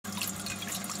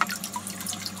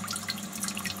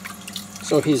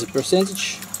So here's a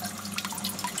percentage.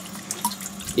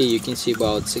 Here you can see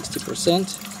about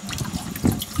 60%.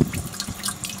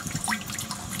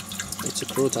 It's a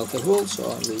crude alcohol, so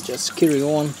I will just carry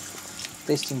on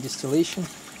testing distillation.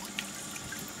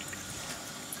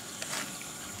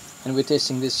 And we're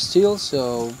testing this still,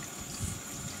 so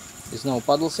there's no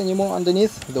puddles anymore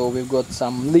underneath, though we've got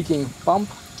some leaking pump.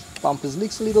 Pump is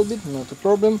leaks a little bit, not a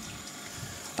problem.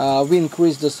 We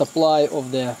increased the supply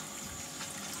of the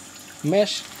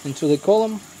mesh into the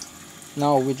column.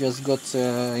 Now we just got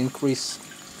increase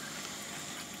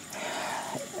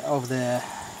of the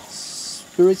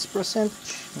spirits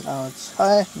percentage. Now it's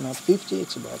high, not 50,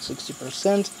 it's about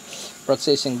 60%.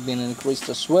 Processing been increased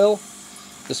as well.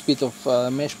 The speed of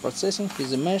mesh processing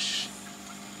is a mesh.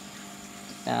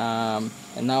 And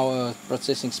now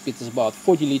processing speed is about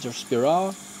 40 liters per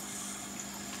hour.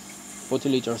 40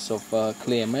 liters of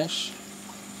clear mesh.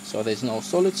 So there's no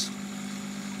solids,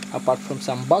 apart from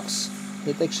some bugs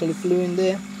that actually flew in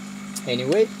there.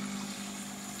 Anyway,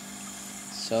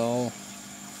 so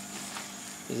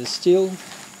this is still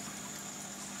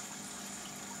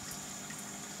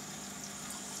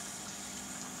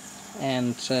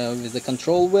and with the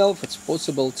control valve it's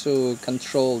possible to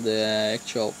control the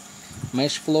actual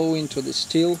mesh flow into the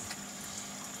still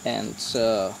and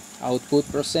output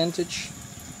percentage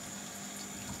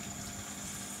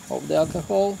of the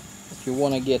alcohol. If you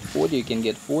want to get 40, you can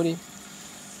get 40,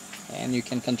 and you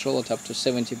can control it up to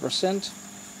 70%.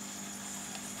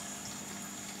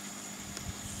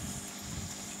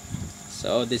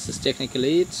 So this is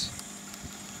technically it.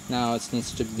 Now it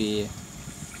needs to be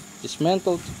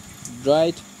dismantled,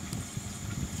 dried,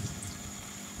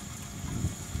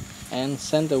 and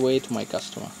sent away to my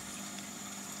customer.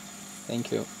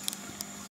 Thank you.